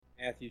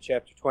Matthew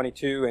chapter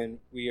 22, and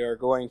we are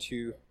going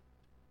to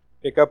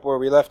pick up where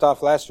we left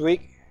off last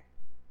week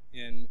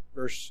in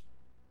verse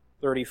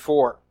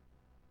 34.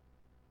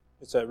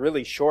 It's a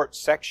really short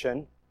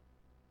section,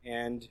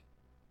 and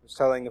I was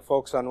telling the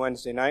folks on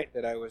Wednesday night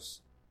that I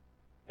was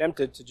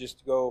tempted to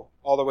just go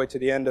all the way to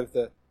the end of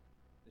the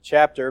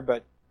chapter,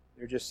 but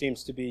there just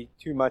seems to be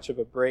too much of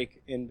a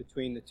break in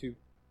between the two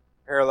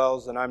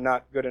parallels, and I'm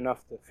not good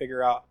enough to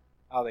figure out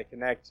how they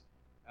connect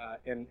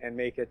and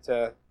make it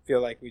feel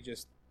like we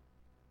just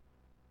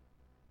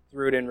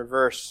threw it in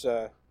reverse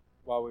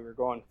while we were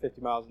going 50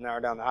 miles an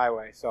hour down the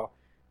highway. So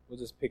we'll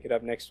just pick it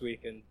up next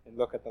week and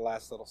look at the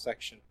last little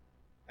section.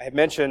 I had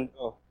mentioned,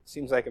 it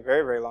seems like a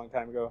very, very long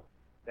time ago,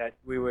 that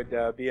we would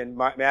be in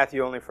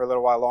Matthew only for a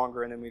little while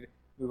longer, and then we'd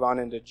move on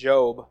into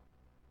Job.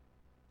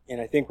 And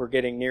I think we're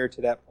getting near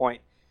to that point.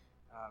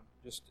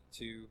 Just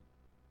to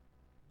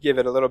give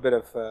it a little bit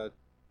of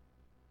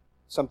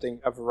something,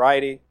 a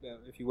variety,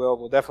 if you will.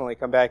 We'll definitely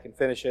come back and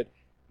finish it.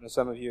 I know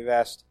some of you have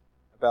asked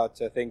about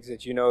things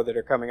that you know that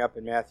are coming up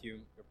in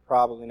Matthew. You're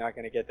probably not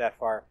going to get that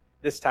far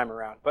this time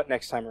around, but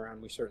next time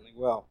around we certainly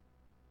will.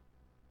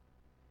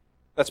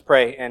 Let's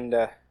pray and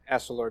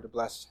ask the Lord to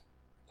bless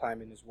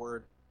time in His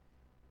Word.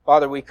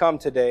 Father, we come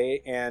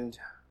today and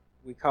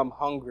we come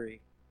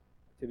hungry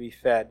to be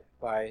fed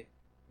by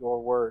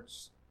your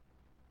words.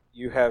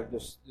 You have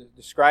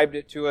described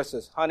it to us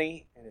as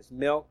honey and as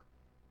milk,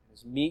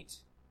 as meat,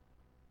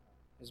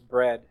 as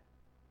bread.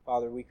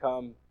 Father, we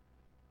come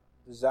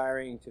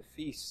desiring to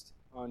feast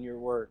on your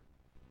word.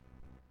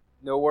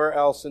 Nowhere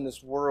else in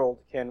this world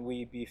can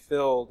we be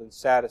filled and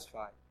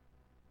satisfied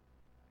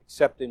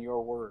except in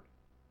your word.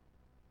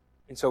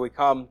 And so we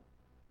come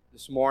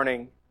this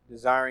morning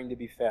desiring to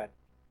be fed.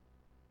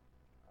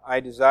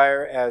 I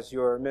desire as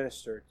your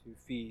minister to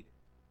feed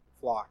the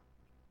flock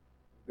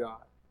of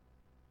God.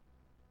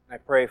 I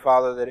pray,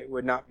 Father, that it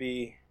would not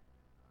be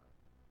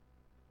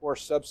poor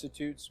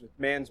substitutes with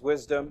man's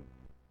wisdom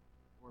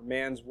or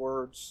man's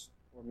words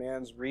or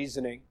man's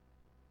reasoning,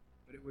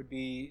 but it would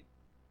be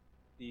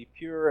the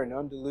pure and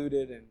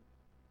undiluted and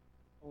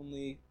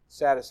only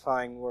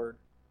satisfying word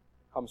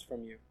that comes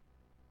from you.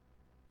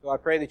 So I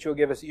pray that you'll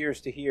give us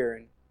ears to hear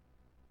and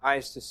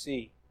eyes to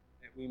see,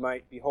 that we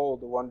might behold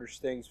the wondrous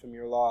things from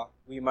your law.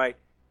 We might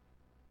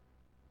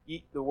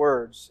eat the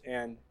words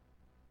and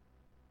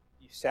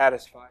be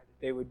satisfied,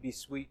 that they would be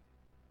sweet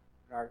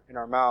in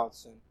our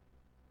mouths and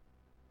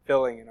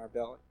filling in our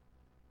belly.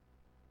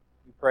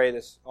 We pray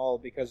this all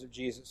because of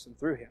Jesus and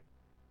through Him.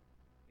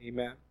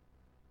 Amen.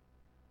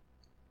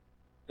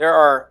 There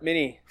are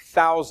many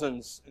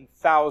thousands and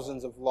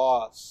thousands of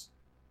laws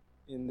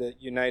in the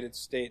United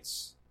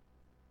States,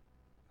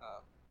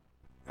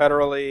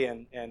 federally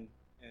and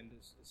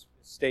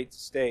state to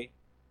state.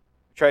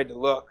 I tried to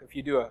look. If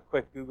you do a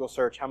quick Google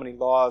search, how many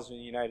laws in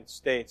the United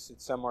States,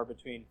 it's somewhere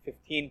between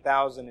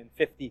 15,000 and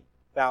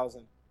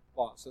 50,000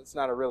 laws. So it's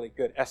not a really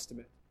good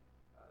estimate.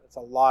 It's a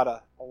lot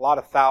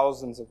of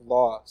thousands of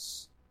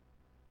laws.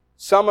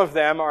 Some of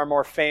them are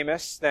more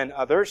famous than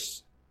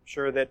others. I'm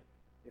sure that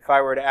if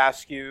I were to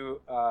ask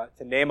you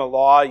to name a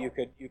law, you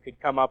could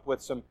come up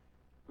with some.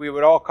 We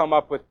would all come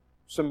up with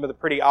some of the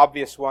pretty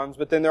obvious ones,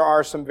 but then there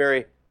are some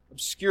very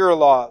obscure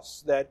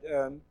laws that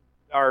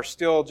are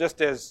still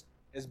just as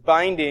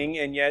binding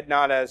and yet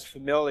not as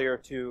familiar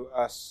to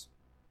us.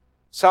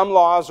 Some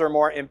laws are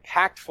more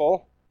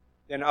impactful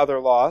than other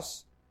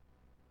laws.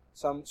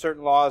 Some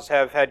certain laws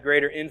have had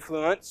greater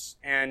influence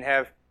and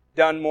have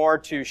done more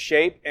to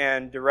shape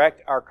and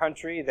direct our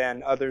country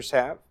than others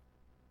have.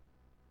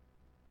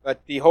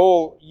 But the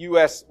whole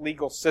U.S.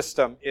 legal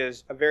system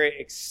is a very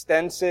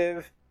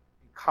extensive,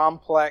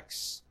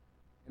 complex,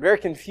 and very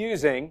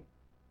confusing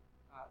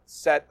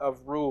set of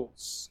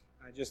rules.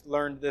 I just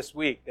learned this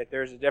week that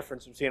there's a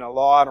difference between a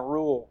law and a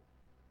rule.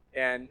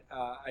 And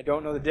I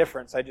don't know the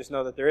difference. I just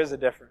know that there is a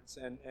difference.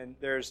 And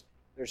there's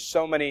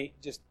so many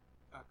just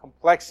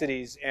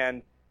complexities,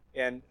 and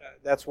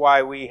that's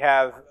why we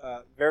have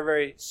very,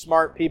 very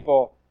smart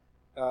people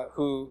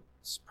who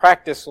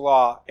practice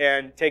law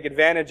and take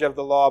advantage of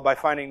the law by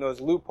finding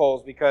those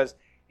loopholes, because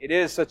it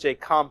is such a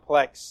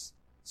complex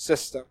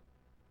system.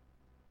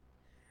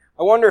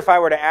 I wonder if I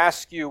were to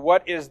ask you,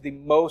 what is the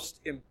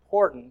most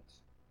important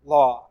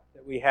law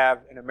that we have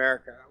in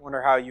America? I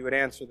wonder how you would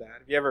answer that.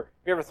 Have you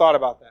ever thought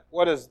about that?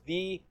 What is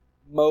the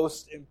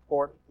most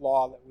important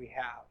law that we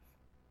have?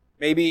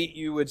 Maybe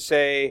you would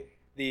say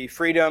the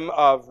freedom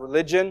of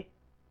religion,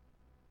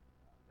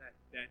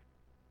 that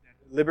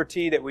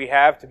liberty that we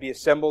have to be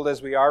assembled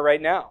as we are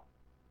right now.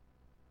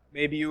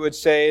 Maybe you would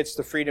say it's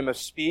the freedom of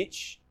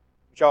speech,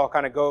 which all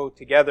kind of go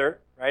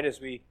together, right, as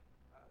we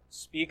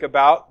speak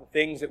about the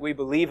things that we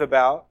believe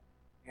about,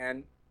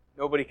 and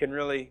nobody can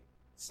really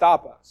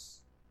stop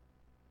us.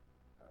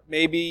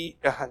 Maybe,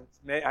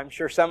 I'm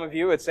sure some of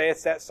you would say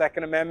it's that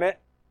Second Amendment.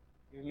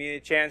 Give me a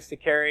chance to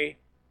carry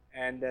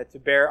and to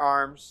bear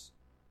arms,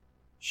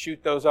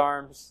 shoot those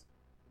arms,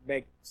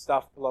 make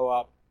stuff blow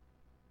up,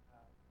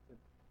 to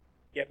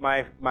get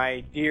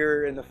my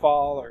deer in the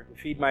fall or to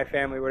feed my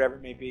family, whatever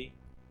it may be.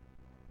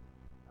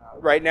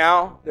 Right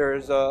now,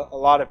 there's a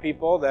lot of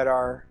people that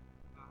are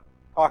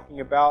talking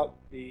about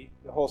the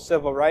whole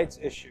civil rights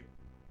issue.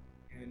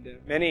 And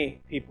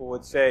many people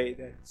would say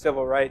that the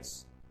Civil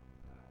Rights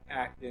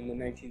Act in the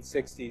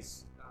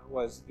 1960s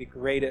was the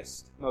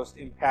greatest, most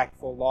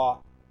impactful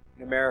law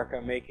in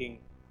America, making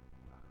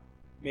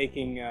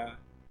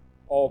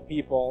all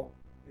people,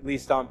 at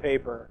least on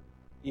paper,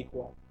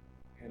 equal.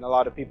 And a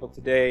lot of people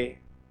today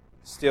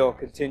still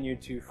continue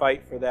to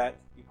fight for that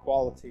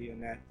equality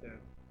and that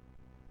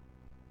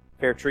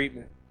fair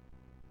treatment.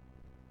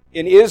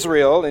 In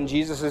Israel, in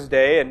Jesus'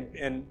 day,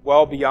 and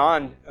well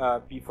beyond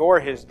before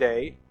his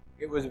day,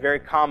 it was a very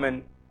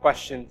common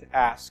question to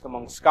ask,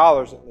 among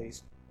scholars at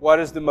least, what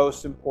is the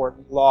most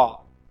important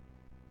law?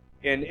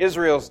 In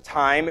Israel's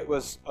time, it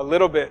was a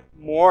little bit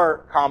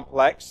more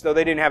complex, though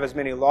they didn't have as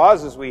many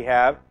laws as we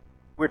have.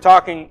 We're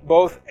talking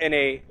both in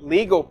a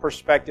legal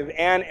perspective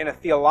and in a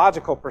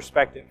theological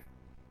perspective.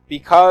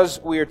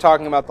 Because we are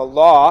talking about the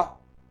law,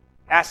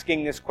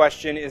 asking this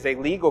question is a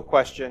legal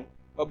question,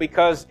 but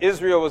because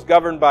Israel was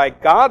governed by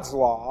God's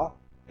law,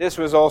 this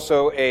was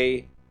also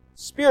a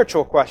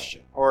spiritual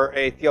question or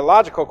a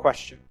theological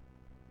question.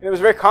 And it was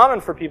very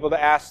common for people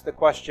to ask the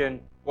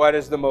question, what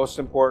is the most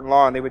important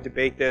law? And they would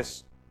debate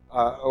this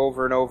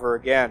over and over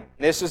again.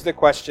 And this is the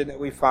question that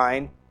we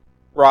find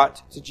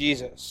brought to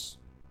Jesus.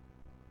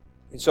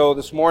 And so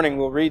this morning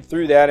we'll read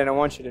through that, and I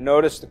want you to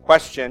notice the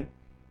question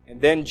and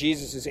then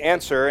Jesus'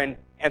 answer, and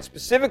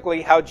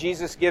specifically how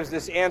Jesus gives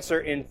this answer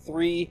in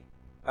three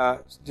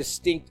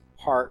distinct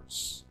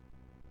parts.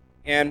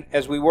 And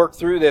as we work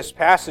through this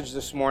passage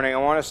this morning, I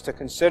want us to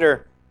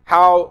consider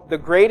how the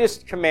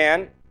greatest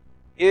command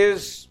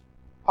is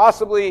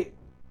possibly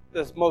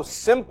the most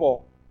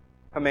simple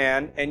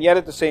command, and yet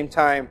at the same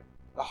time,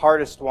 the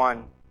hardest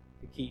one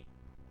to keep.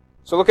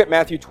 So look at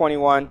Matthew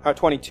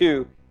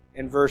 22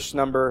 and verse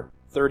number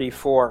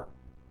 34.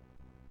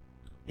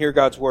 Hear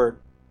God's word.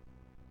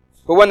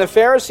 But when the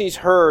Pharisees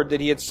heard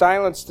that he had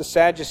silenced the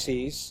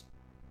Sadducees,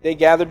 they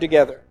gathered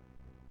together.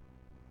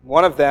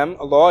 One of them,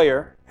 a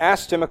lawyer,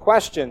 asked him a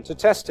question to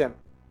test him.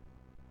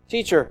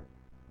 Teacher,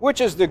 which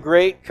is the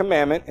great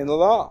commandment in the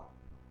law?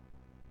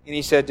 And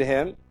he said to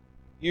him,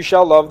 You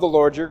shall love the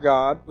Lord your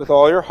God with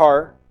all your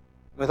heart,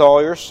 with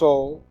all your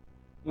soul,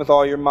 and with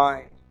all your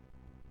mind.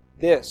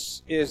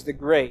 This is the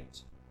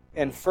great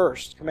and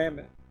first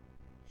commandment.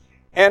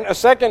 And a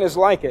second is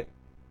like it.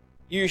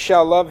 You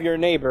shall love your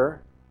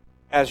neighbor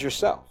as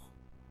yourself.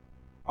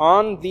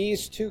 On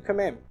these two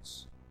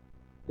commandments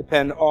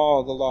depend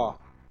all the law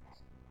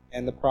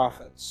and the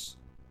prophets.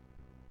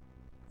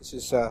 This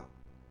is a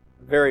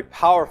very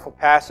powerful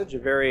passage, a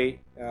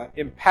very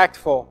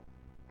impactful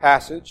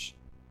passage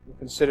we'll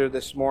consider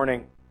this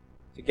morning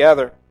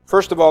together.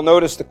 First of all,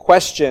 notice the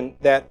question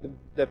that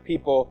the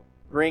people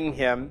bring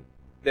him,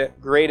 the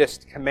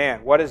greatest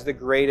command. What is the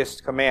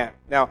greatest command?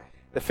 Now,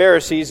 the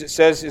Pharisees, it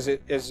says,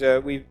 as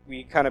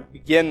we kind of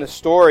begin the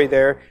story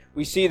there,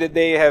 we see that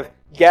they have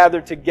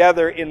gathered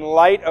together in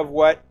light of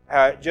what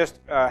just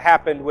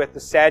happened with the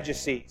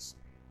Sadducees.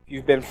 If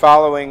you've been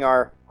following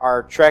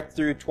our trek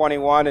through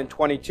 21 and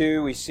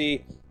 22, we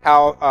see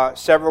how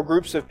several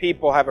groups of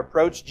people have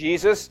approached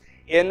Jesus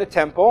in the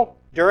temple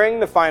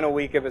during the final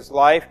week of his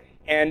life,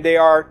 and they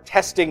are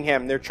testing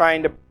him. They're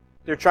trying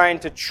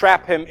to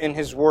trap him in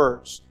his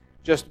words.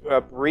 Just a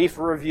brief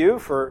review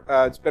for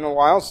it's been a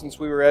while since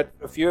we were at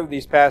a few of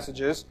these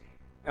passages.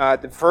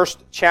 The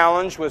first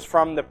challenge was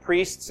from the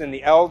priests and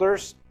the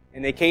elders,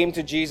 and they came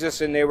to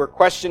Jesus and they were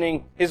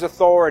questioning his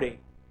authority.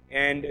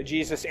 And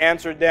Jesus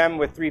answered them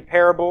with three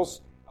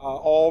parables,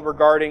 all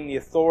regarding the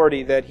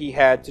authority that he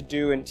had to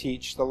do and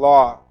teach the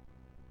law.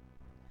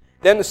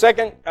 Then the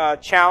second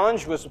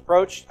challenge was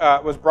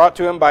brought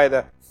to him by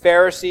the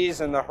Pharisees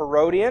and the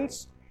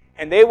Herodians,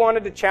 and they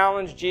wanted to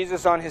challenge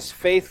Jesus on his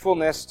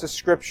faithfulness to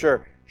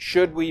Scripture.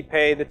 Should we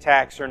pay the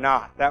tax or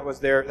not? That was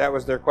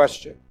their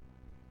question.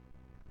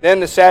 Then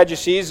the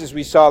Sadducees, as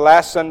we saw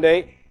last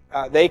Sunday,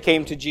 they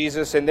came to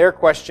Jesus, and their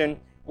question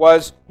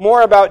was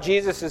more about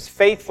Jesus'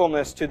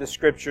 faithfulness to the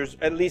Scriptures,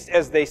 at least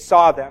as they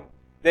saw them.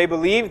 They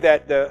believed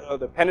that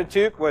the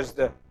Pentateuch was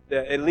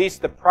at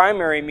least the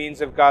primary means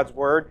of God's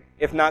Word,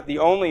 if not the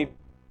only,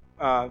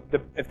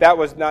 if that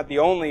was not the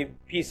only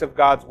piece of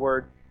God's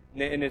Word,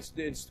 and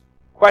it's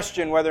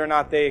question whether or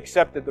not they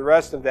accepted the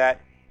rest of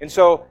that. And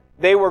so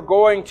they were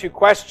going to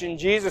question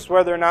Jesus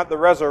whether or not the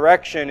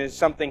resurrection is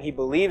something he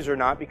believes or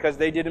not, because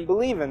they didn't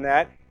believe in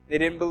that. They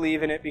didn't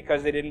believe in it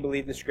because they didn't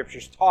believe the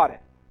Scriptures taught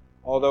it.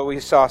 Although we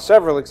saw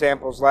several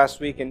examples last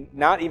week, and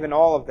not even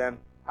all of them,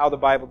 how the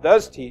Bible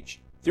does teach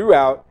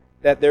throughout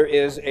that there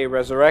is a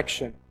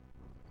resurrection.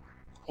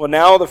 Well,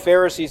 now the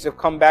Pharisees have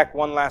come back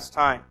one last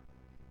time.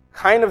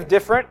 Kind of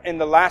different in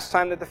the last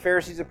time that the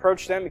Pharisees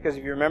approached them, because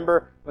if you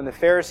remember, when the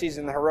Pharisees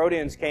and the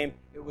Herodians came,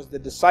 it was the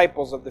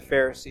disciples of the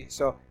Pharisees.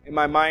 So in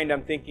my mind,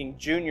 I'm thinking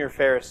junior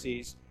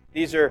Pharisees.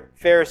 These are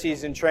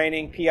Pharisees in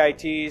training,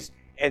 PITs,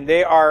 and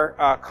they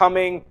are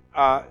coming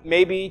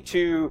maybe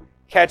to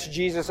catch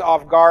Jesus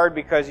off guard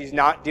because he's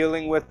not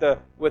dealing with the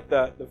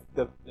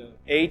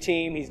A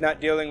team. He's not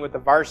dealing with the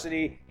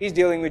varsity. He's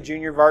dealing with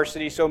junior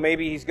varsity, so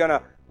maybe he's going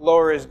to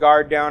lower his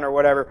guard down or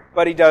whatever.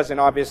 But he doesn't.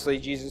 Obviously,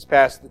 Jesus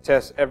passed the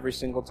test every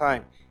single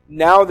time.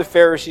 Now the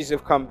Pharisees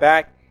have come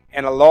back,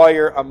 and a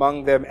lawyer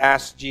among them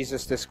asked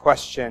Jesus this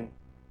question.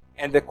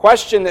 And the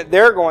question that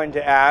they're going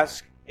to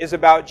ask is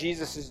about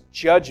Jesus'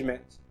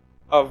 judgment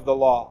of the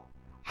law.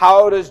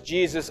 How does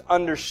Jesus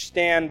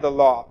understand the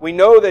law? We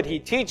know that he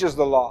teaches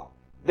the law.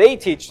 They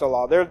teach the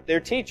law. They're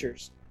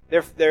teachers.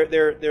 They're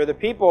the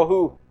people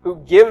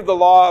who give the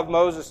law of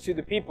Moses to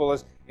the people.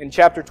 As in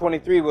chapter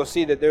 23, we'll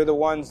see that they're the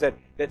ones that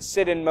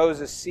sit in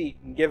Moses' seat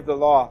and give the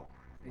law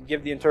and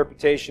give the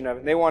interpretation of it.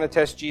 And they want to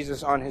test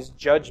Jesus on his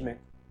judgment.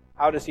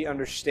 How does he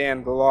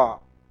understand the law?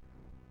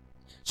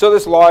 So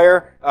this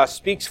lawyer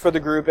speaks for the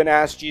group and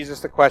asks Jesus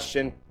the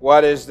question,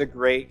 what is the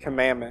great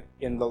commandment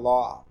in the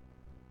law?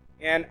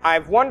 And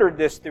I've wondered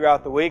this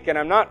throughout the week, and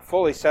I'm not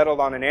fully settled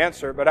on an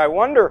answer, but I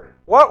wonder,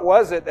 what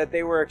was it that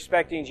they were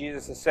expecting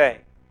Jesus to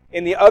say?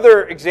 In the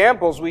other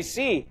examples, we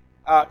see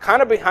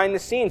kind of behind the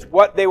scenes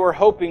what they were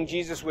hoping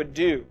Jesus would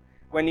do.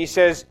 When he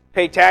says,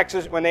 pay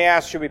taxes, when they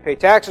ask, should we pay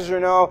taxes or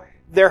no,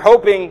 they're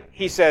hoping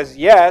he says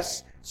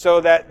yes,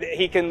 so that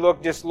he can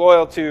look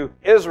disloyal to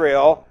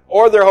Israel,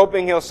 or they're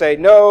hoping he'll say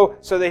no,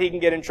 so that he can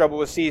get in trouble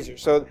with Caesar.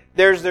 So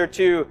there's their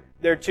two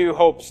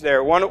hopes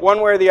there. One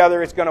way or the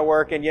other it's going to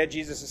work, and yet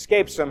Jesus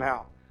escapes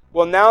somehow.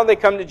 Well, now they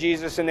come to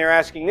Jesus and they're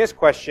asking this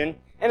question,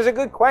 and it's a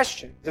good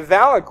question. It's a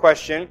valid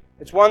question.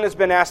 It's one that's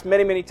been asked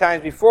many, many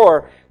times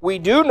before. We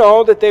do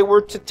know that they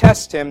were to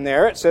test him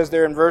there. It says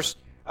there in verse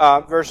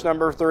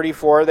number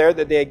 34 there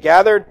that they had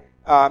gathered,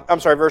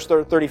 verse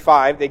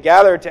 35, they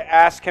gathered to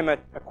ask him a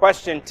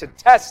question to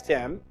test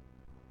him.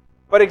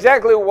 But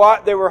exactly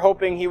what they were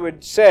hoping he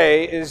would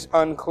say is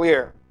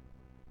unclear.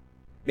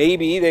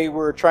 Maybe they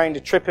were trying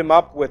to trip him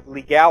up with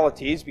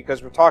legalities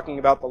because we're talking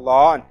about the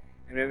law.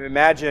 And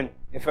imagine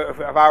if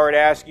I were to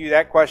ask you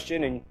that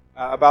question and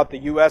about the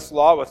U.S.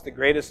 law, what's the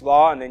greatest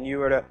law, and then you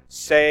were to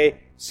say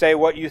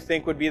what you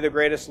think would be the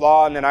greatest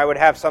law, and then I would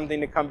have something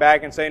to come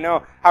back and say,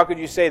 no, how could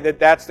you say that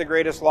that's the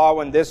greatest law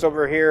when this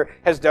over here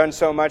has done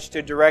so much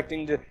to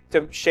directing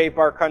to shape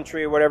our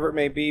country or whatever it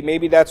may be?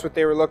 Maybe that's what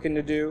they were looking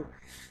to do.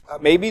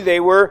 Maybe they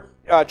were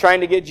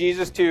trying to get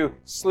Jesus to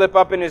slip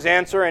up in his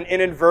answer and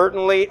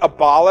inadvertently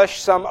abolish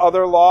some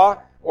other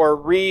law or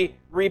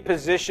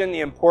reposition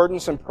the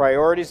importance and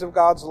priorities of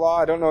God's law.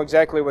 I don't know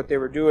exactly what they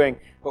were doing,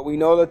 but we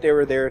know that they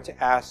were there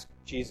to ask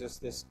Jesus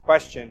this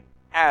question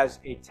as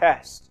a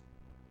test.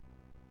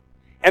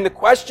 And the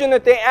question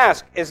that they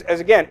ask is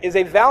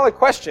a valid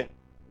question.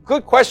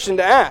 Good question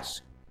to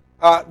ask.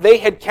 They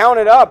had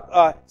counted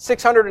up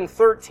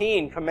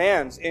 613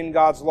 commands in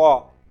God's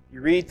law.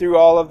 You read through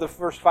all of the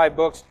first 5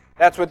 books,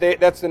 that's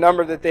the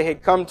number that they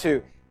had come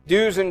to.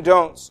 Do's and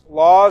don'ts,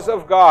 laws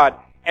of God,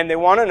 and they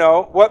want to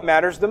know what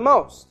matters the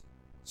most.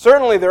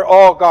 Certainly they're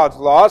all God's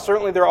laws,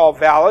 certainly they're all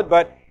valid,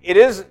 but it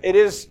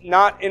is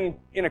not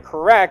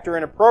incorrect or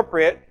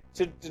inappropriate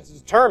to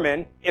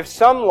determine if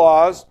some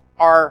laws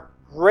are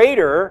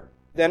greater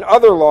than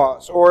other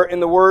laws, or in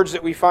the words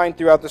that we find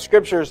throughout the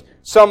Scriptures,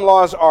 some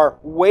laws are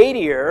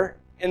weightier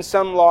and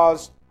some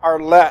laws are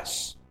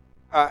less.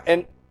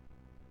 And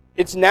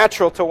it's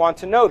natural to want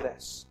to know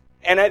this.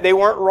 And they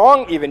weren't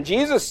wrong even.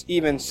 Jesus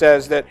even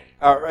says that,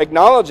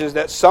 acknowledges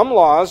that some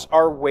laws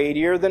are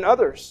weightier than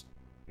others.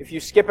 If you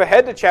skip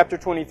ahead to chapter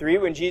 23,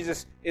 when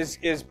Jesus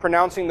is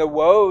pronouncing the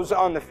woes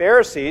on the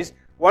Pharisees,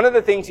 one of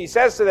the things he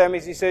says to them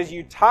is he says,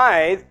 you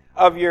tithe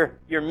of your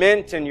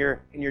mint and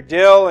your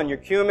dill and your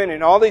cumin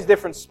and all these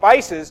different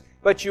spices,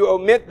 but you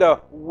omit the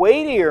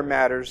weightier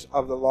matters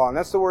of the law. And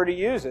that's the word he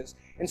uses.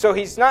 And so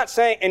he's not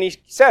saying, and he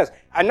says,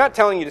 I'm not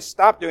telling you to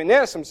stop doing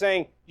this. I'm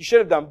saying you should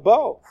have done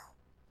both.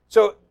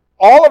 So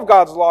all of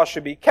God's law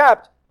should be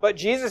kept, but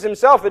Jesus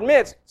himself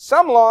admits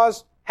some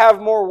laws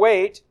have more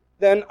weight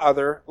than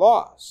other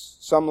laws.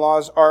 Some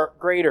laws are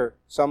greater,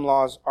 some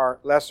laws are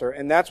lesser.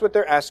 And that's what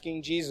they're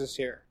asking Jesus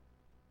here.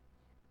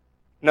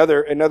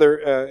 Another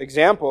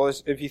example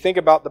is if you think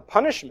about the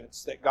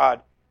punishments that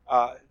God,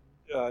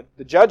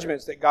 the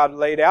judgments that God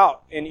laid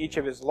out in each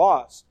of his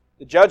laws.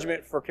 The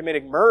judgment for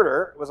committing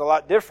murder was a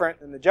lot different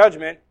than the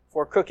judgment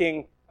for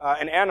cooking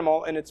an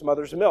animal in its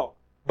mother's milk.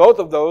 Both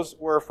of those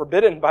were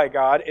forbidden by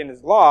God in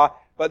his law,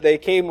 but they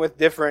came with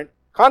different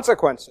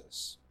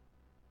consequences.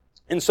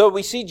 And so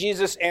we see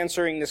Jesus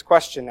answering this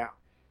question now.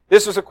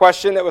 This was a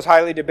question that was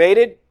highly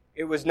debated.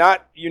 It was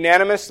not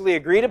unanimously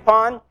agreed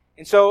upon.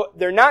 And so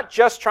they're not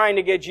just trying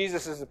to get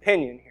Jesus'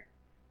 opinion here.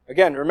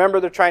 Again, remember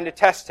they're trying to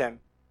test him.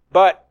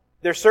 But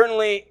there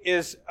certainly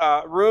is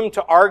room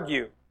to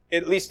argue,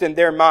 at least in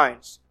their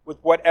minds, with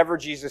whatever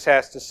Jesus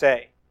has to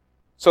say.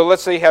 So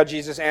let's see how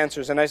Jesus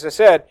answers. And as I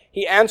said,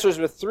 he answers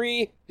with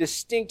 3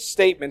 distinct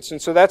statements.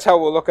 And so that's how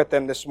we'll look at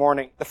them this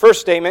morning. The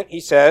first statement, he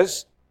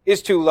says,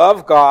 is to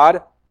love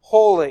God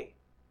wholly,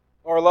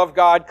 or love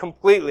God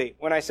completely.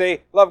 When I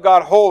say love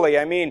God wholly,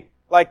 I mean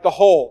like the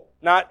whole.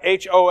 Not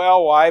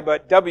H-O-L-Y,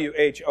 but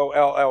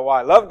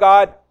W-H-O-L-L-Y. Love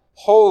God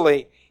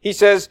wholly. He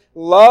says,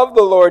 love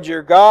the Lord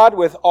your God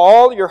with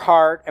all your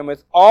heart and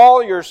with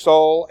all your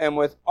soul and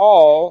with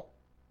all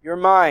your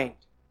mind.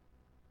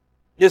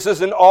 This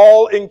is an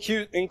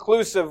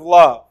all-inclusive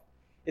love.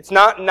 It's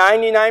not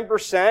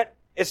 99%.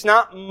 It's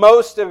not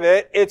most of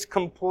it. It's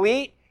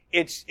complete.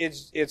 It's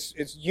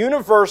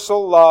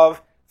universal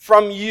love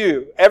from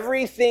you.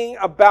 Everything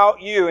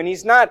about you. And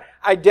He's not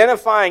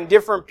identifying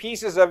different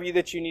pieces of you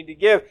that you need to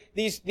give.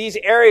 These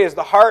areas,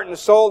 the heart and the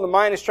soul and the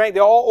mind and strength,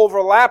 they all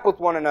overlap with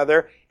one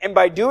another. And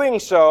by doing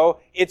so,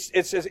 it's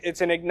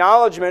an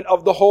acknowledgement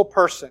of the whole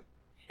person.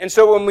 And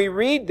so when we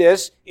read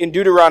this in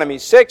Deuteronomy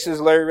 6,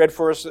 as Larry read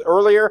for us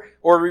earlier,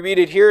 or we read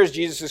it here as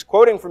Jesus is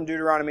quoting from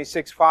Deuteronomy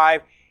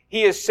 6:5,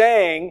 He is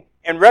saying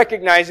and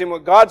recognizing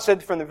what God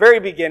said from the very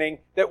beginning,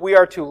 that we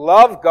are to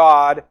love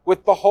God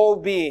with the whole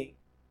being.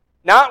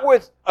 Not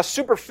with a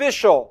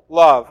superficial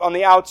love on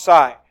the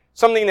outside.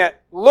 Something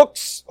that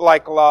looks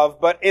like love,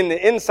 but in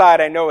the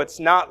inside I know it's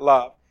not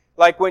love.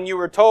 Like when you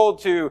were told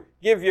to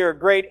give your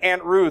great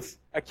Aunt Ruth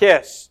a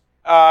kiss.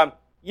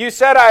 You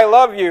said I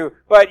love you,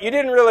 but you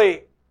didn't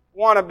really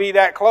want to be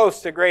that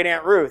close to great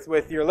Aunt Ruth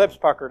with your lips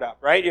puckered up,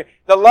 right?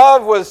 The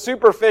love was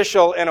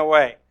superficial in a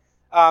way.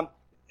 I'm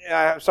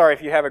sorry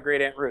if you have a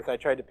great Aunt Ruth. I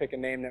tried to pick a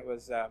name that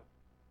was...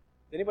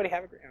 did anybody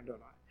have a great... I don't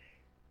know.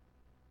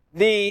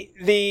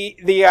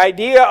 The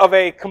idea of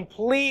a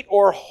complete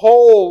or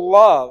whole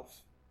love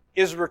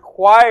is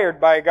required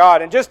by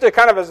God. And just to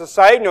kind of as a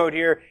side note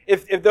here,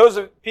 if those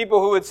are people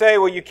who would say,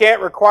 well, you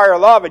can't require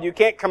love and you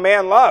can't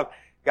command love,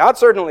 God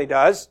certainly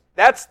does.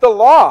 That's the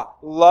law.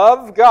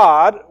 Love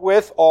God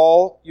with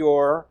all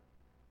your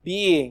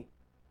being.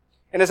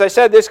 And as I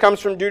said, this comes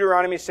from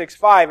Deuteronomy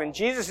 6:5, and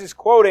Jesus is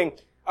quoting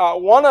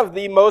one of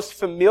the most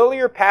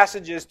familiar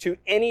passages to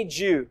any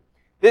Jew.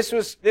 This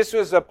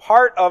was a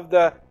part of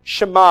the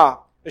Shema.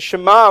 The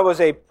Shema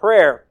was a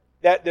prayer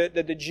that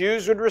the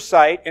Jews would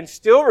recite and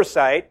still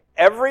recite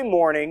every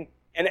morning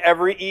and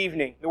every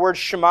evening. The word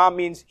Shema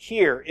means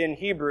hear in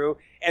Hebrew,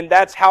 and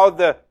that's how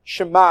the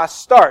Shema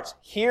starts.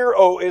 Hear,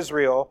 O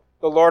Israel,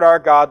 the Lord our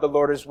God, the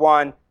Lord is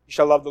one. You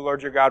shall love the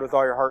Lord your God with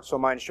all your heart, soul,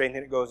 mind, and strength,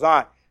 and it goes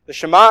on. The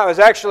Shema is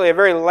actually a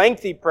very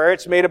lengthy prayer.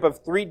 It's made up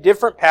of 3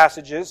 different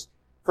passages.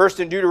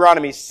 First in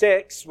Deuteronomy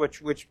 6,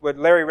 which what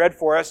Larry read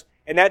for us,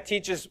 and that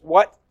teaches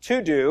what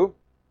to do.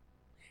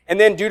 And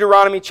then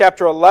Deuteronomy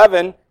chapter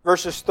 11,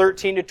 verses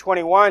 13 to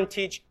 21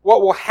 teach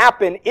what will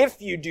happen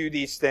if you do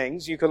these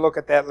things. You can look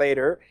at that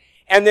later.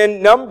 And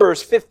then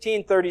Numbers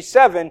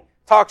 15:37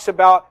 talks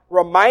about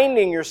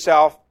reminding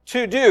yourself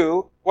to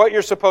do what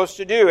you're supposed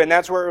to do. And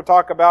that's where we'll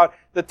talk about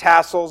the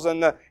tassels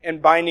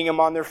and binding them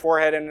on their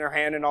forehead and their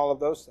hand and all of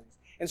those things.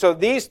 And so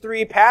these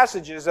 3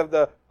 passages of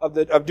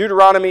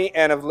Deuteronomy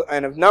and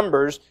of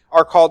Numbers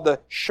are called the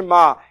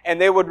Shema, and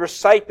they would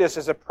recite this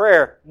as a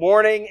prayer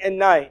morning and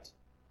night.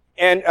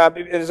 And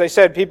as I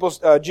said,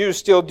 Jews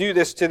still do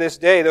this to this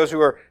day. Those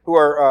who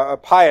are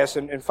pious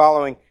and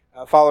following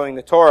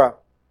the Torah.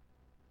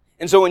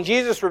 And so when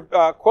Jesus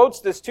quotes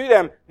this to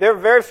them, they're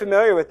very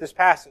familiar with this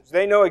passage.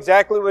 They know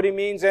exactly what He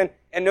means, and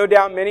no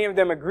doubt many of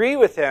them agree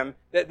with Him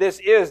that this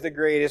is the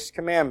greatest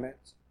commandment.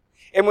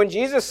 And when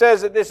Jesus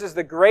says that this is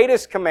the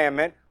greatest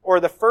commandment, or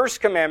the first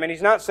commandment,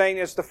 He's not saying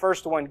it's the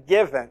first one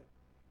given.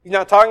 He's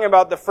not talking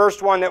about the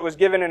first one that was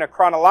given in a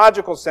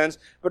chronological sense,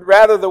 but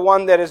rather the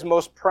one that is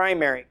most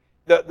primary.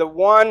 The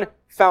one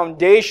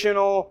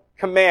foundational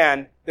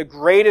command, the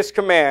greatest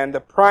command, the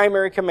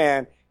primary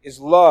command,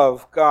 is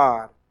love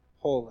God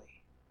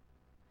wholly.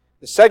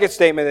 The second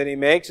statement that He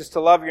makes is to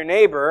love your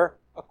neighbor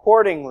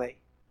accordingly.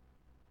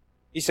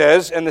 He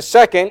says, and the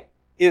second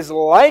is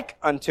like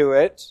unto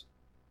it,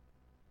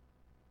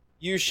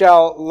 you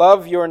shall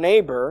love your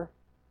neighbor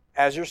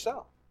as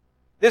yourself.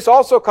 This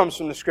also comes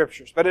from the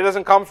Scriptures, but it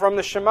doesn't come from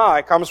the Shema.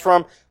 It comes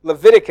from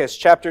Leviticus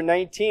chapter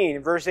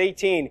 19, verse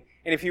 18.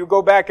 And if you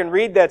go back and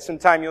read that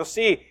sometime, you'll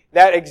see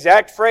that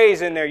exact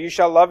phrase in there, you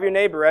shall love your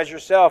neighbor as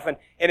yourself. And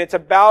it's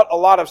about a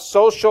lot of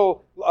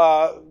social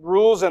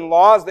rules and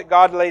laws that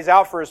God lays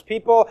out for His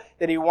people,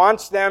 that He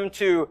wants them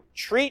to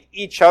treat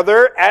each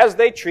other as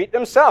they treat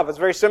themselves. It's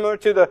very similar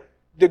to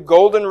the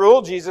golden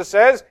rule. Jesus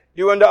says,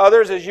 do unto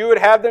others as you would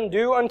have them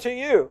do unto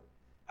you.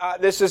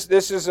 This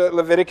is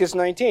Leviticus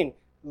 19.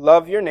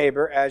 Love your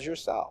neighbor as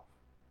yourself.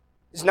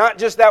 It's not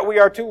just that we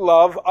are to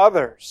love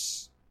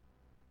others,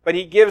 but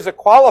He gives a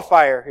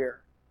qualifier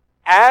here.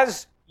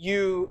 As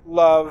you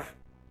love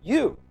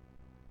you.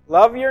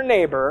 Love your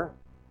neighbor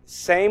the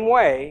same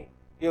way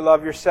you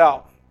love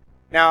yourself.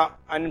 Now,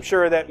 I'm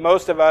sure that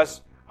most of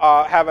us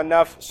have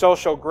enough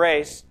social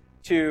grace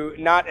to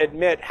not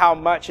admit how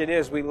much it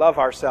is we love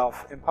ourselves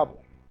in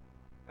public.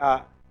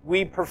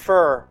 We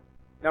prefer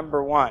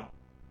number one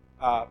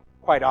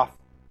quite often.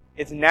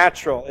 It's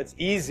natural. It's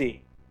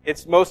easy.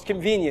 It's most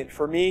convenient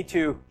for me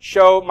to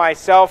show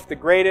myself the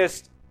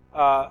greatest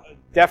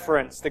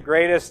deference, the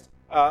greatest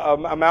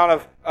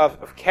amount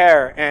of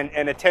care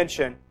and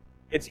attention.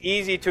 It's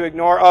easy to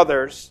ignore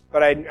others,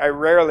 but I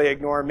rarely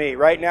ignore me.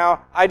 Right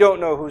now, I don't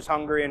know who's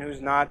hungry and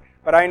who's not,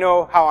 but I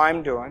know how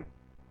I'm doing.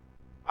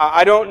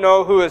 I don't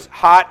know who is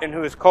hot and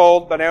who is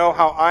cold, but I know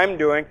how I'm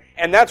doing.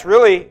 And that's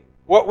really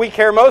what we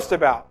care most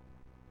about.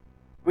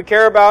 We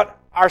care about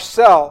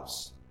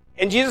ourselves.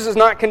 And Jesus is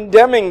not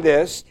condemning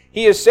this.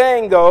 He is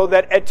saying, though,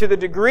 that to the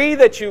degree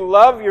that you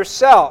love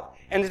yourself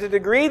and to the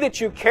degree that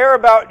you care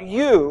about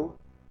you,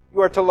 you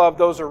are to love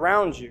those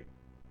around you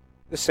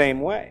the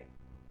same way.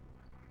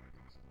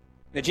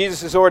 Now,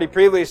 Jesus has already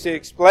previously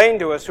explained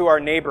to us who our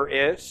neighbor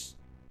is.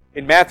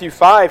 In Matthew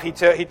 5, he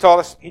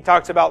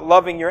talks about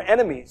loving your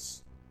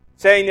enemies,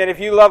 saying that if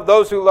you love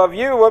those who love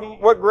you,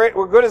 what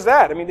good is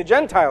that? I mean, the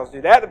Gentiles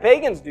do that, the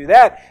pagans do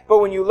that, but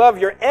when you love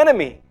your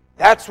enemy,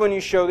 that's when you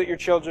show that you're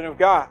children of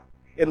God.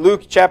 In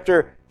Luke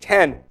chapter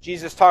 10,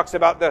 Jesus talks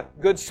about the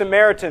Good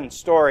Samaritan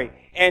story,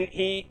 and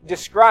he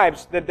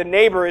describes that the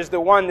neighbor is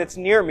the one that's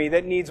near me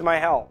that needs my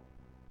help.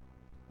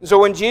 So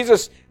when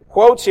Jesus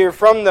quotes here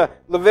from the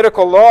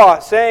Levitical law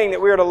saying that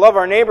we are to love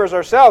our neighbors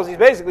ourselves, he's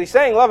basically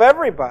saying love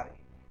everybody.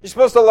 You're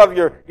supposed to love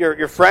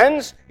your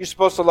friends. You're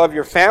supposed to love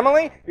your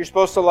family. You're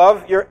supposed to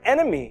love your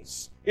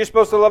enemies. You're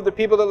supposed to love the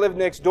people that live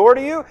next door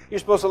to you. You're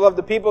supposed to love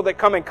the people that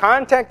come in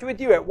contact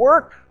with you at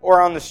work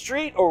or on the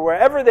street or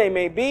wherever they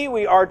may be.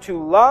 We are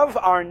to love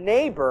our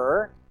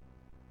neighbor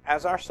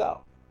as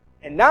ourselves.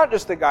 And not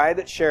just the guy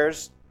that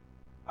shares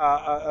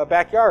a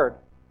backyard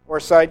or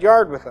a side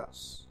yard with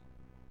us.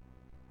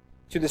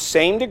 To the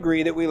same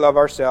degree that we love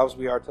ourselves,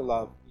 we are to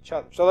love each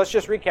other. So let's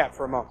just recap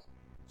for a moment.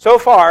 So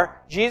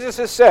far, Jesus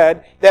has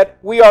said that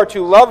we are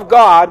to love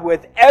God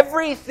with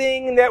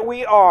everything that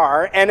we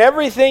are and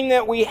everything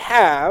that we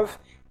have,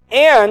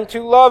 and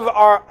to love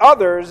our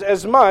others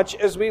as much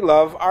as we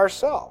love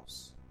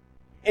ourselves.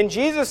 And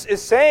Jesus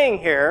is saying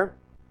here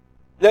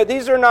that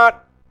these are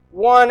not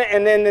one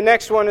and then the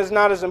next one is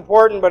not as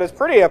important, but it's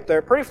pretty up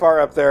there, pretty far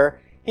up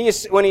there.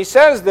 When he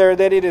says there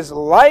that it is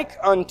like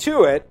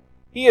unto it,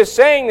 he is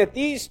saying that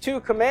these two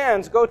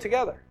commands go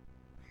together.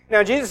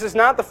 Now, Jesus is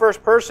not the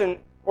first person,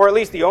 or at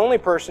least the only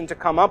person, to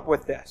come up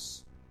with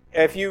this.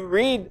 If you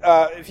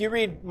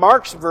read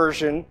Mark's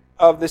version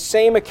of the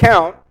same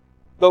account,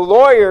 the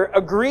lawyer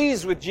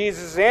agrees with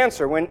Jesus'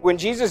 answer. When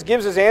Jesus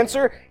gives his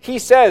answer, he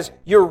says,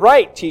 "You're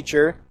right,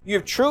 teacher.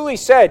 You've truly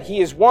said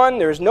he is one,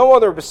 there is no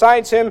other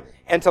besides him,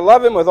 and to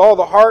love him with all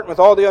the heart, with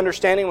all the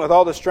understanding, with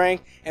all the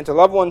strength, and to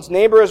love one's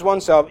neighbor as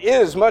oneself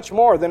is much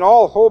more than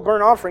all whole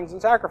burnt offerings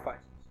and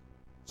sacrifices."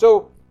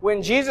 So,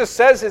 when Jesus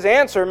says his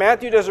answer,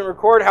 Matthew doesn't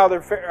record how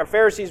the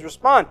Pharisees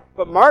respond,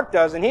 but Mark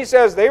does, and he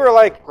says they were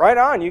like, right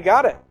on, you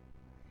got it.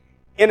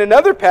 In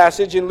another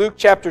passage in Luke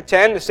chapter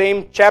 10, the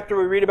same chapter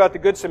we read about the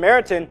Good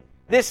Samaritan,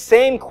 this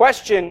same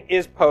question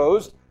is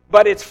posed,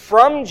 but it's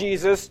from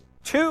Jesus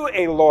to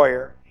a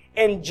lawyer.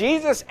 And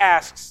Jesus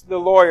asks the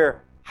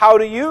lawyer, how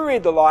do you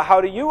read the law? How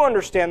do you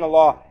understand the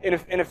law?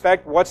 In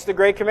effect, what's the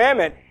great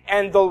commandment?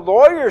 And the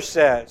lawyer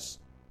says,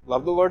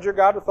 love the Lord your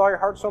God with all your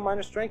heart, soul, mind,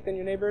 and strength, and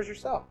your neighbor as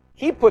yourself.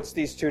 He puts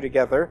these two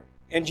together,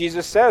 and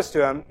Jesus says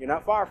to him, you're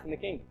not far from the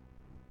kingdom.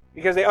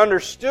 Because they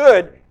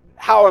understood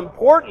how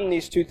important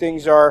these two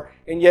things are,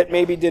 and yet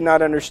maybe did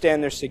not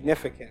understand their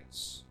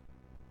significance.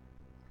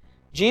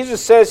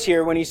 Jesus says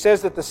here, when he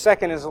says that the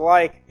second is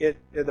like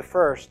the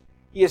first,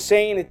 he is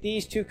saying that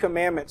these two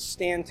commandments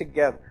stand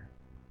together.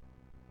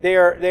 They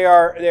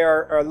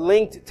are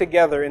linked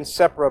together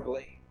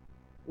inseparably.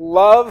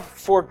 Love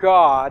for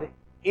God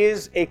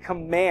is a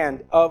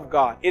command of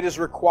God. It is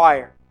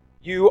required.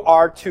 You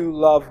are to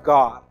love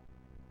God.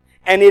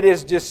 And it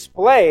is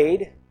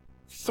displayed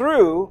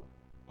through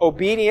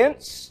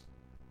obedience.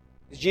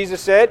 As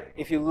Jesus said,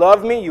 if you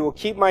love me, you will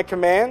keep my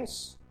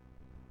commands.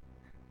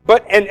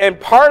 And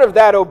part of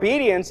that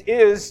obedience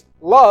is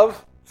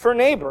love for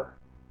neighbor.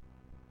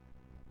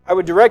 I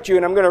would direct you,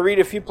 and I'm going to read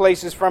a few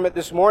places from it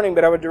this morning,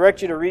 but I would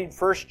direct you to read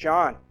 1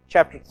 John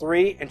chapter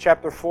 3 and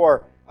chapter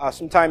 4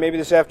 sometime maybe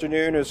this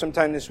afternoon or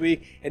sometime this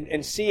week,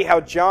 and see how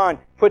John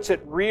puts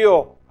it in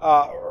real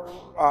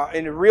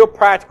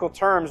practical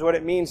terms what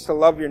it means to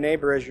love your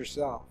neighbor as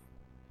yourself.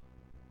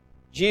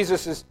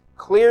 Jesus is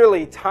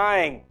clearly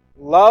tying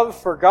love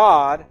for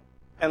God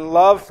and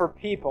love for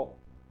people.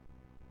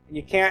 And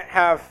you can't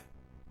have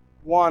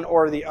one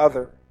or the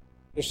other.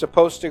 They're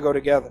supposed to go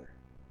together.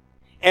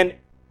 And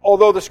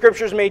although the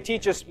Scriptures may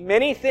teach us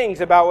many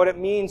things about what it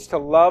means to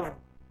love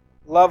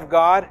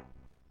God,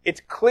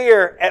 it's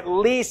clear at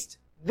least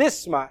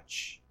this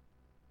much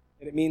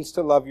that it means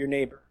to love your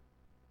neighbor.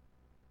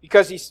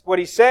 Because what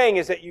he's saying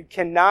is that you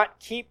cannot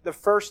keep the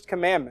first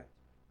commandment,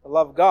 to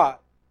love God,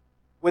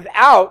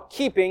 without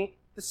keeping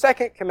the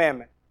second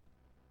commandment,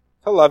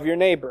 to love your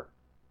neighbor.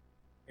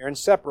 They're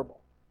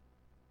inseparable.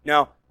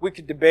 Now, we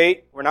could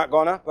debate, we're not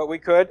gonna, but we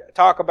could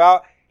talk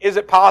about, is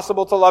it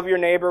possible to love your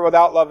neighbor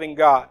without loving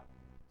God?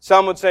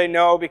 Some would say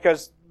no,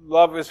 because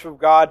love is from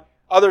God.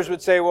 Others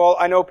would say, well,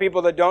 I know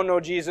people that don't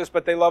know Jesus,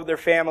 but they love their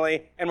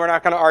family, and we're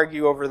not going to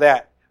argue over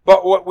that.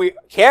 But what we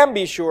can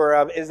be sure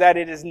of is that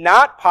it is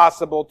not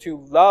possible to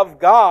love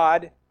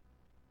God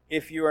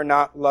if you are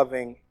not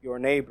loving your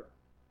neighbor.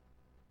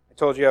 I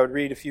told you I would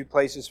read a few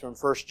places from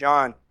 1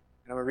 John, and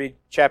I'm going to read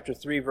chapter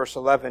 3, verse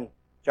 11.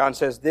 John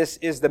says, "This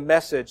is the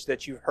message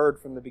that you've heard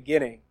from the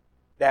beginning,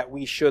 that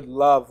we should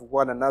love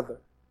one another.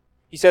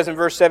 He says in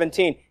verse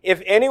 17,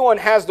 if anyone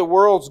has the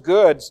world's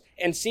goods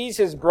and sees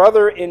his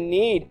brother in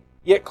need,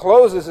 yet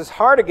closes his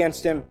heart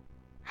against him,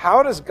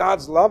 how does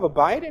God's love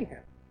abide in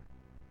him?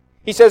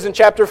 He says in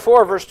chapter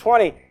 4, verse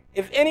 20,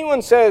 if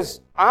anyone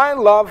says, I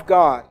love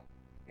God,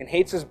 and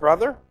hates his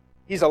brother,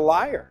 he's a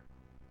liar.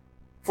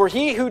 For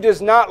he who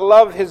does not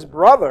love his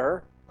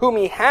brother, whom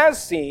he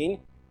has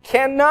seen,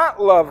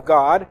 cannot love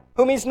God,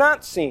 whom he's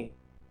not seen.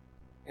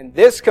 And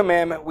this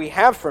commandment we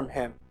have from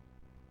him,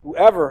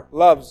 whoever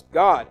loves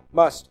God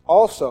must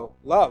also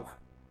love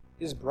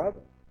his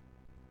brother.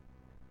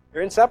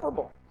 They're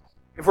inseparable.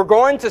 If we're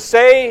going to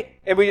say,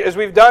 as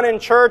we've done in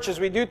church, as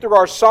we do through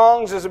our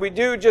songs, as we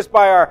do just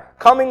by our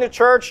coming to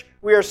church,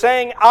 we are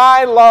saying,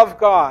 I love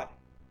God.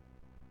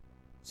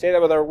 We say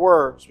that with our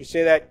words. We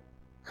say that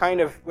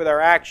kind of with our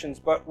actions,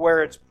 but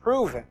where it's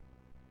proven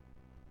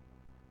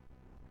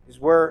is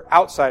we're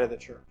outside of the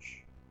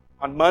church.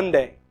 On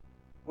Monday,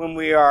 when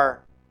we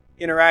are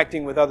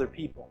interacting with other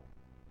people.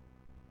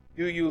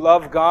 Do you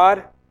love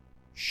God?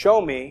 Show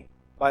me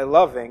by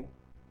loving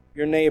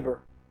your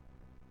neighbor.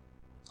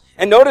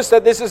 And notice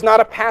that this is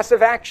not a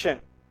passive action.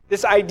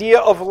 This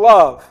idea of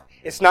love.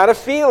 It's not a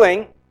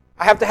feeling.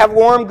 I have to have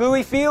warm,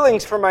 gooey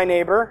feelings for my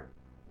neighbor.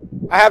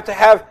 I have to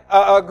have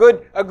a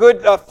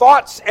good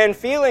thoughts and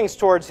feelings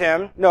towards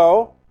him.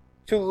 No.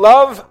 To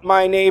love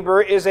my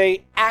neighbor is an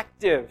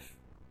active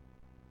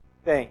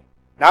thing,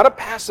 not a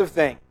passive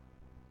thing.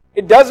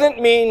 It doesn't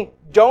mean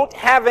don't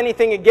have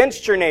anything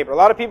against your neighbor. A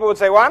lot of people would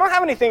say, well, I don't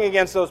have anything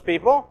against those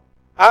people.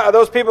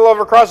 Those people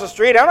over across the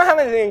street, I don't have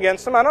anything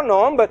against them. I don't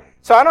know them,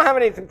 so I don't have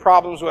any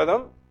problems with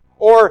them.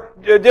 Or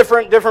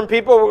different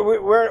people.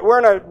 We're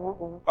in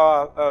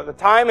a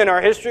time in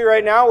our history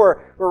right now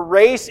where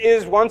race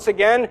is once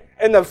again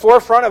in the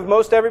forefront of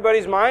most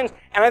everybody's minds.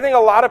 And I think a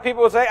lot of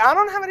people would say, I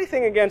don't have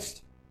anything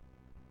against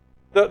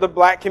the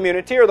black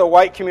community or the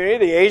white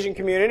community, the Asian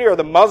community or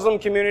the Muslim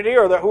community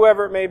or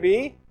whoever it may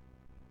be.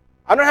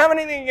 I don't have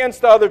anything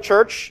against the other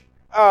church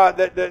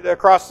that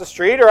across the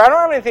street, or I don't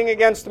have anything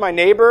against my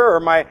neighbor or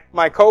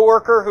my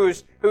coworker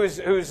who's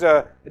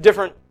a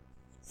different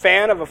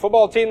fan of a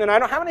football team than I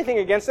don't have anything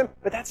against them,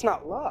 but that's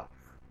not love.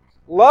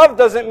 Love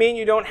doesn't mean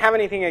you don't have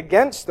anything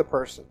against the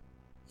person.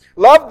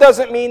 Love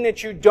doesn't mean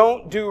that you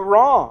don't do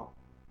wrong.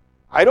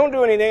 I don't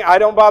do anything, I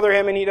don't bother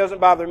him and he doesn't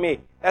bother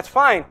me. That's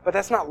fine, but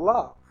that's not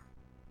love.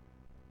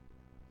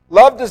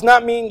 Love does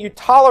not mean you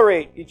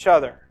tolerate each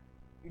other.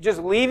 You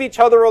just leave each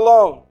other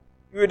alone.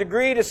 You would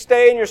agree to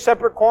stay in your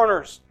separate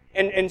corners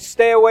and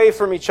stay away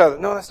from each other.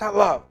 No, that's not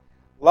love.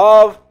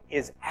 Love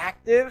is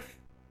active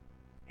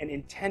and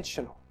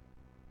intentional.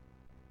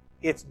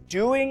 It's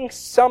doing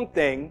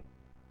something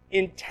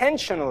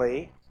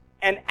intentionally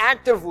and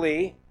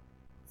actively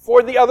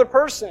for the other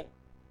person.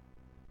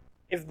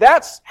 If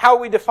that's how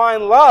we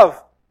define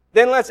love,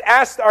 then let's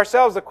ask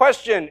ourselves the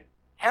question,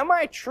 am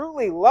I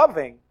truly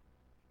loving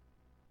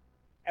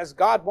as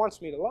God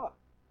wants me to love?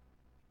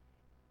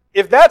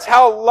 If that's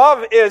how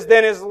love is,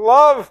 then is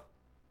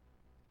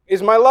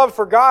my love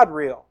for God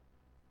real?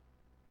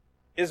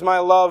 Is my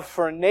love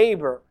for a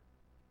neighbor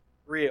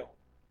real?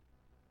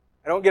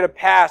 I don't get a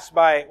pass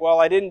by, well,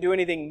 I didn't do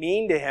anything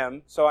mean to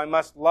him, so I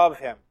must love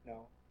him.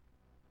 No.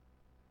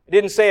 I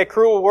didn't say a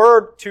cruel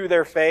word to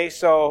their face,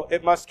 so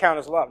it must count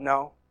as love.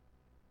 No.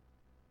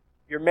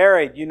 You're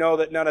married, you know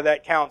that none of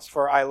that counts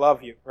for I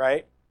love you,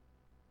 right?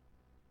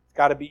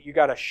 You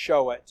gotta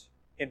show it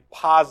in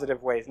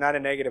positive ways, not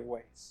in negative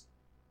ways.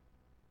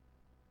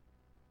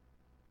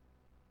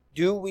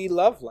 Do we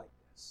love like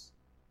this?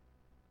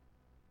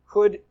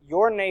 Could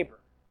your neighbor,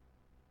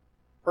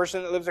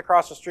 person that lives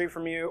across the street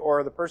from you,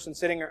 or the person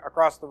sitting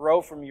across the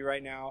row from you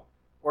right now,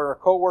 or a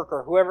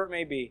coworker, whoever it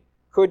may be,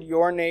 could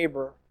your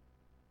neighbor,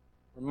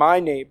 or my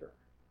neighbor,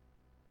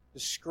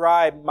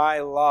 describe my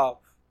love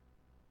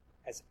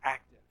as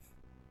active?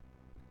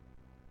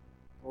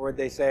 Or would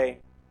they say,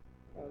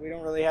 well, we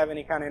don't really have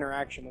any kind of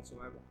interaction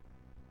whatsoever?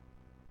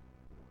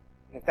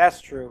 And if that's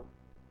true,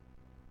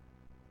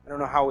 I don't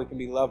know how we can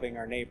be loving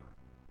our neighbor.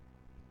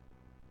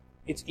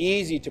 It's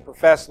easy to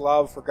profess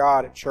love for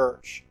God at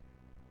church.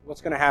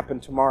 What's going to happen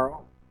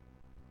tomorrow?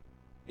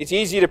 It's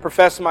easy to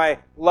profess my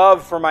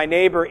love for my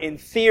neighbor in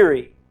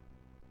theory.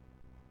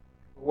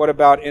 What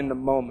about in the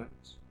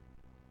moment?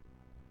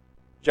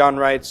 John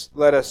writes,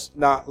 let us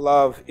not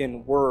love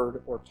in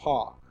word or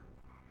talk,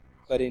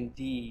 but in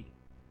deed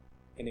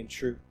and in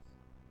truth.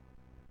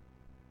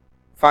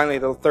 Finally,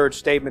 the third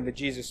statement that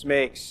Jesus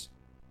makes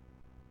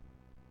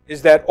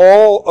is that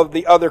all of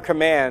the other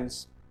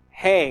commands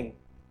hang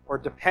or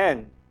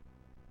depend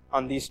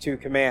on these two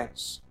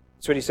commands.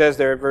 That's what he says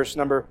there at verse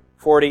number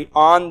 40.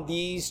 On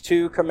these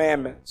two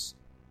commandments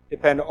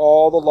depend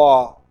all the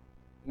law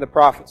and the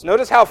prophets.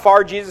 Notice how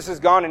far Jesus has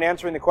gone in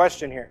answering the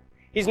question here.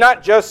 He's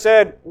not just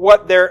said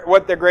what their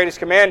greatest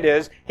command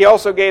is. He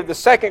also gave the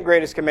second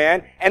greatest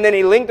command, and then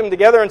he linked them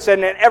together and said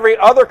that every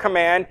other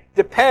command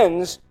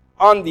depends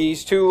on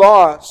these two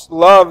laws.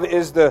 Love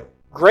is the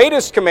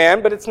greatest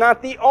command, but it's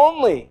not the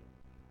only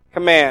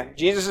command.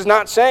 Jesus is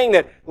not saying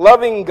that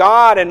loving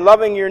God and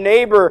loving your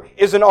neighbor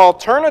is an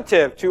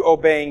alternative to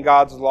obeying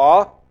God's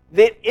law.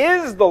 That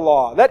is the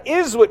law. That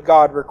is what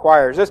God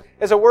requires.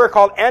 There's a word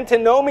called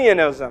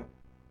antinomianism.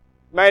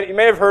 You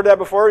may have heard that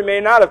before, you may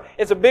not have.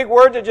 It's a big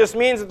word that just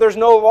means that there's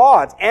no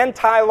law. It's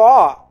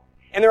anti-law.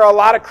 And there are a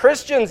lot of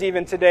Christians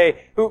even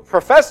today who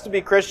profess to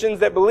be Christians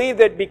that believe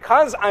that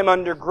because I'm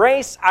under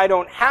grace, I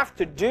don't have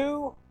to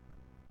do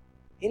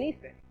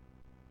anything.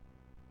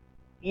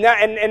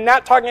 And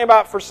not talking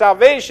about for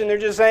salvation, they're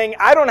just saying,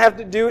 I don't have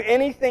to do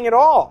anything at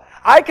all.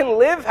 I can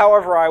live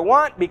however I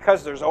want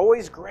because there's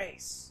always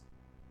grace.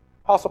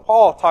 Apostle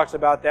Paul talks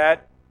about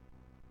that.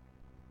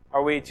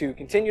 Are we to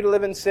continue to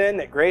live in sin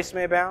that grace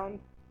may abound?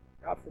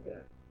 God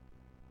forbid.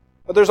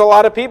 But there's a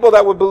lot of people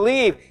that would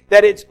believe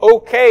that it's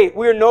okay.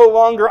 We're no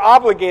longer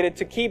obligated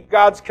to keep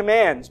God's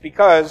commands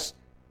because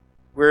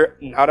we're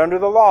not under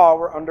the law,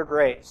 we're under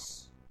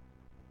grace.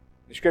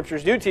 The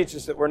Scriptures do teach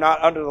us that we're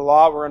not under the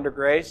law, we're under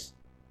grace,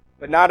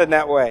 but not in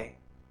that way.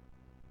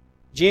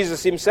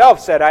 Jesus himself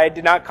said, I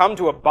did not come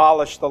to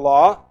abolish the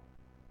law.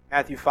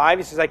 Matthew 5,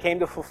 he says, I came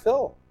to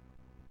fulfill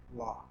the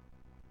law.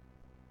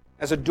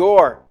 As a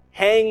door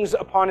hangs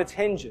upon its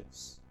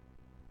hinges,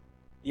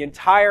 the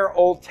entire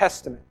Old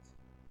Testament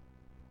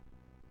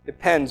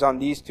depends on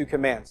these two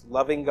commands,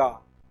 loving God,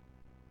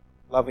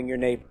 loving your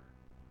neighbor.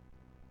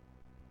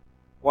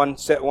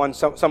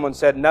 Someone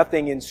said,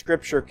 nothing in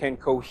Scripture can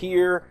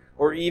cohere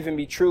or even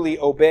be truly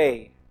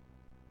obeyed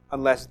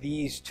unless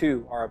these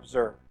two are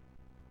observed.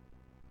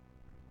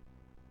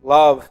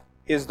 Love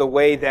is the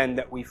way then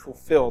that we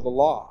fulfill the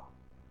law.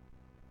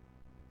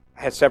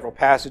 I had several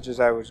passages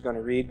I was going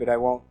to read, but I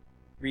won't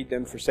read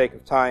them for sake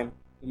of time.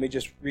 Let me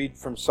just read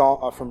from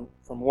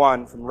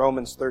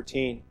Romans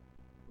 13.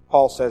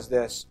 Paul says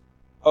this,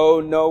 owe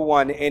no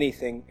one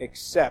anything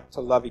except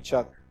to love each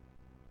other.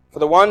 For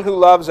the one who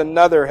loves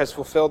another has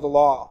fulfilled the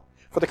law.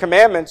 For the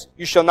commandments,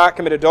 you shall not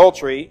commit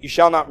adultery, you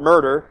shall not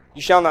murder,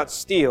 you shall not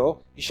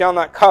steal, you shall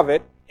not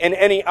covet, and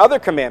any other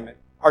commandment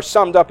are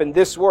summed up in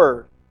this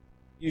word,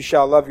 you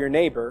shall love your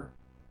neighbor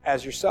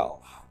as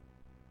yourself.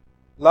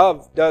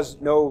 Love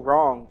does no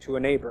wrong to a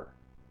neighbor.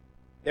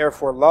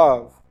 Therefore,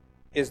 love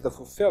is the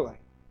fulfilling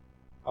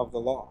of the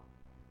law.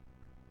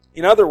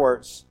 In other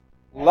words,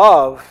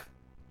 love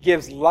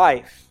gives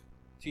life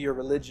to your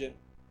religion.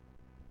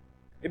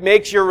 It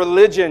makes your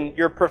religion,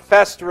 your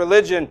professed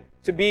religion,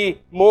 to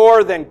be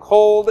more than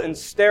cold and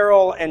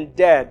sterile and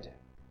dead.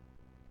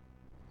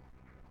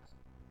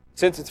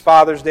 Since it's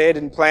Father's Day, I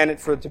didn't plan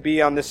it for it to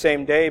be on the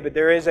same day, but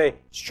there is a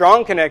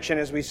strong connection,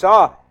 as we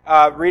saw,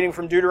 reading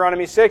from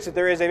Deuteronomy 6, that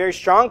there is a very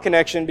strong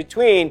connection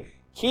between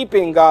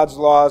keeping God's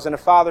laws and a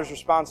father's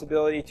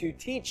responsibility to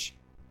teach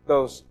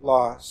those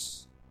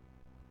laws.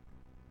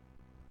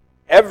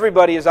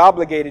 Everybody is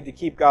obligated to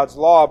keep God's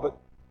law, but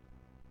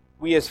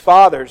we as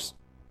fathers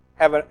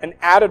have an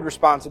added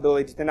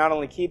responsibility to not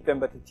only keep them,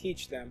 but to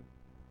teach them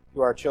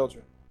to our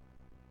children.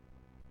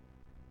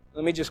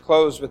 Let me just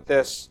close with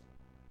this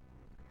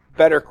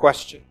better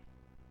question.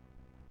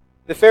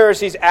 The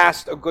Pharisees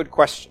asked a good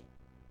question.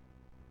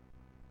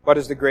 What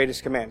is the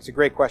greatest command? It's a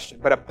great question.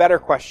 But a better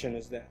question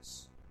is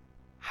this.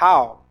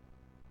 How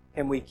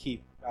can we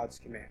keep God's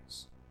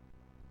commands?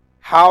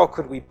 How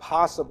could we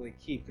possibly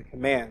keep the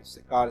commands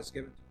that God has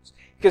given to us?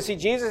 Because see,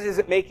 Jesus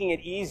isn't making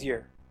it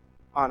easier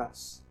on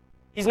us.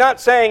 He's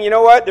not saying, you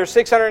know what, there's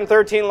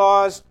 613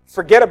 laws,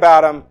 forget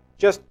about them,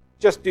 just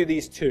do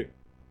these two.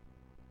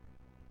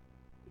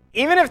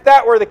 Even if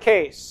that were the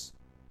case,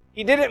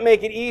 He didn't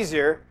make it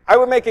easier. I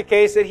would make a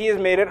case that He has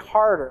made it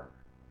harder.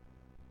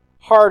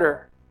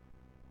 Harder.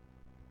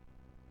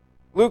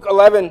 Luke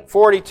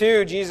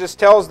 11:42, Jesus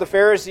tells the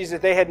Pharisees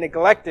that they had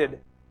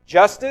neglected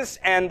justice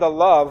and the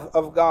love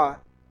of God.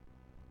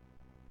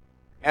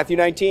 Matthew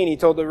 19, He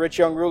told the rich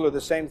young ruler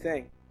the same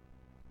thing.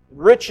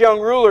 The rich young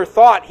ruler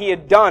thought he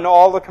had done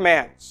all the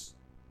commands.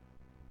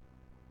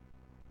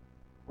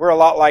 We're a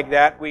lot like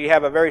that. We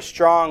have a very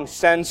strong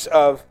sense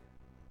of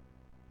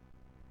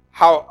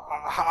how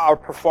our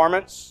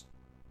performance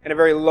and a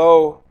very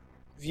low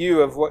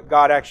view of what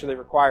God actually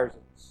requires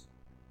of us.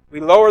 We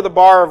lower the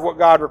bar of what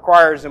God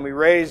requires and we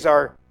raise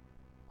our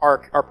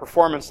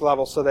performance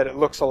level so that it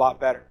looks a lot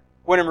better.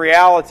 When in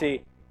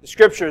reality, the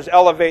Scriptures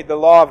elevate the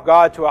law of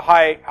God to a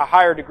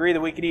higher degree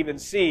than we can even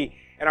see,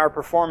 and our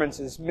performance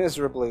is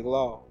miserably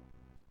low.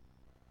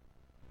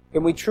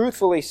 Can we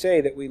truthfully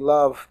say that we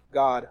love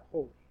God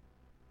wholly?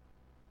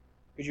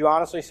 Could you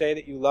honestly say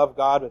that you love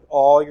God with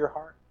all your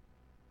heart,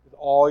 with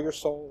all your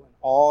soul, and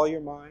all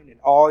your mind, and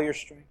all your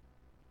strength?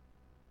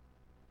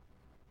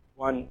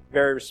 One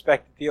very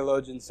respected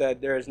theologian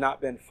said, there has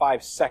not been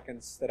 5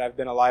 seconds that I've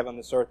been alive on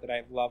this earth that I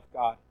have loved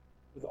God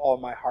with all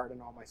my heart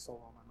and all my soul,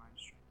 all my mind and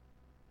strength.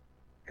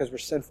 Because we're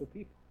sinful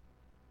people.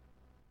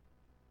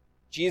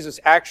 Jesus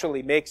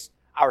actually makes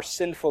our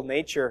sinful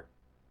nature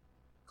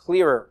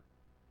clearer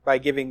by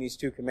giving these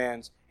two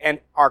commands, and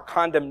our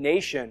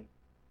condemnation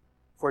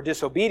for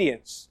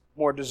disobedience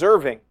more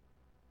deserving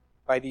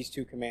by these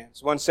two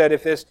commands. One said,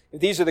 if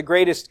these are the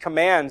greatest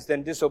commands,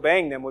 then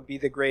disobeying them would be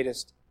the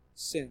greatest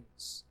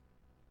sins.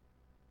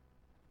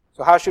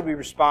 So how should we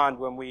respond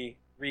when we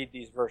read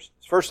these verses?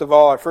 First of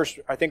all,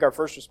 I think our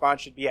first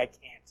response should be, I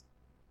can't.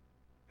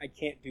 I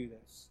can't do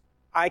this.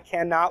 I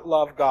cannot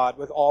love God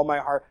with all my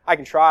heart. I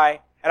can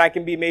try, and I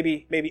can be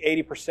maybe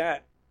 80%.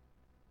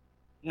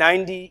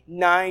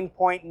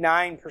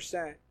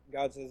 99.9%.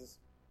 God says,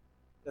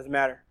 doesn't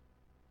matter.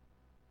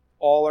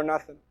 All or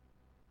nothing.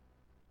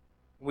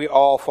 We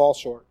all fall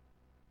short.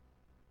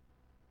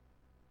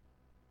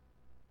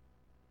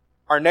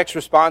 Our next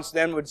response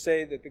then would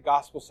say that the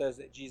gospel says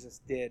that Jesus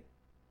did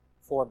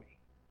for me.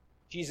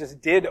 Jesus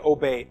did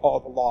obey all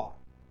the law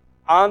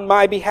on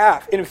my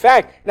behalf. In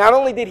fact, not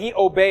only did He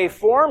obey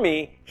for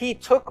me, He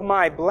took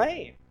my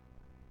blame.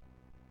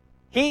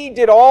 He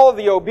did all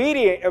the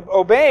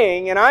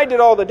obeying, and I did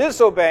all the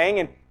disobeying,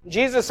 and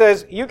Jesus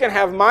says, you can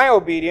have my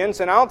obedience,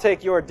 and I'll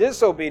take your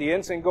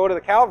disobedience and go to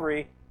the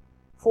Calvary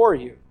for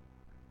you.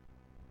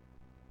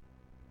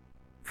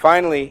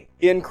 Finally,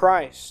 in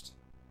Christ,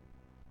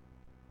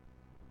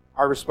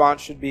 our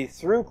response should be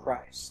through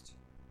Christ,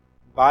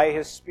 by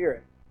His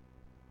Spirit.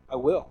 I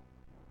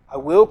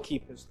will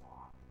keep His law.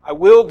 I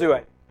will do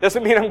it.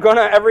 Doesn't mean I'm going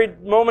to every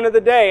moment of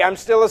the day. I'm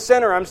still a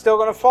sinner. I'm still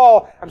going to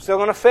fall. I'm still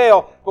going to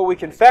fail. But we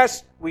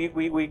confess. We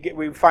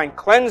find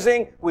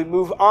cleansing. We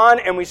move on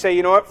and we say,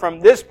 you know what? From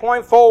this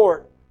point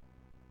forward,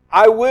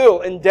 I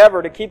will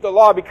endeavor to keep the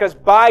law because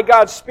by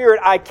God's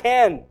Spirit I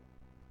can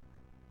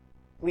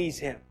please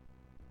Him.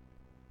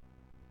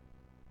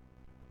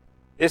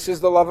 This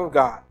is the love of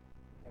God,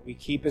 that we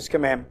keep His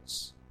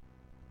commandments.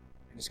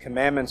 And His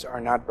commandments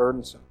are not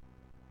burdensome.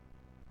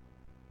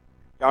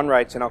 John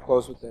writes, and I'll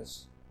close with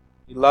this,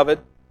 Beloved,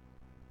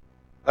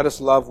 let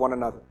us love one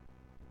another,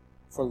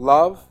 for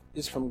love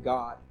is from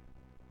God.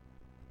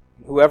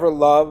 And whoever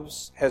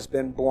loves has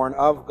been born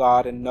of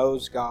God and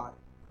knows God.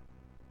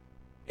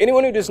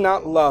 Anyone who does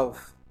not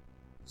love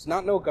does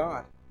not know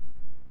God,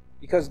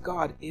 because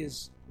God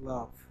is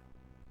love.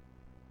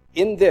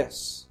 In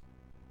this,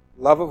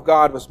 love of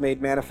God was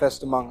made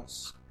manifest among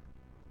us.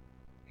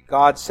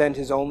 God sent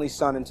His only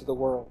Son into the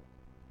world,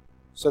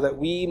 so that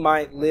we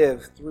might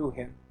live through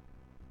Him.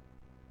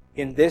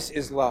 In this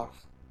is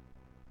love.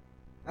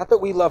 Not that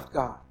we loved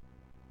God,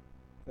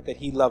 but that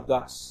He loved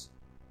us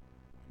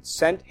and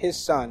sent His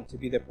Son to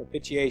be the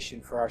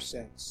propitiation for our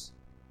sins.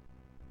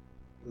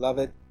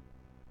 Beloved,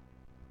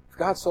 if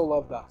God so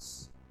loved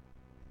us,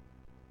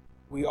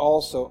 we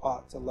also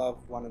ought to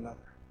love one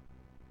another.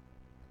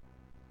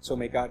 So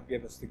may God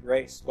give us the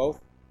grace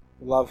both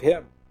to love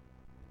Him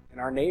and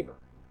our neighbor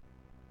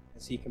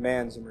as He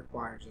commands and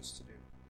requires us to do.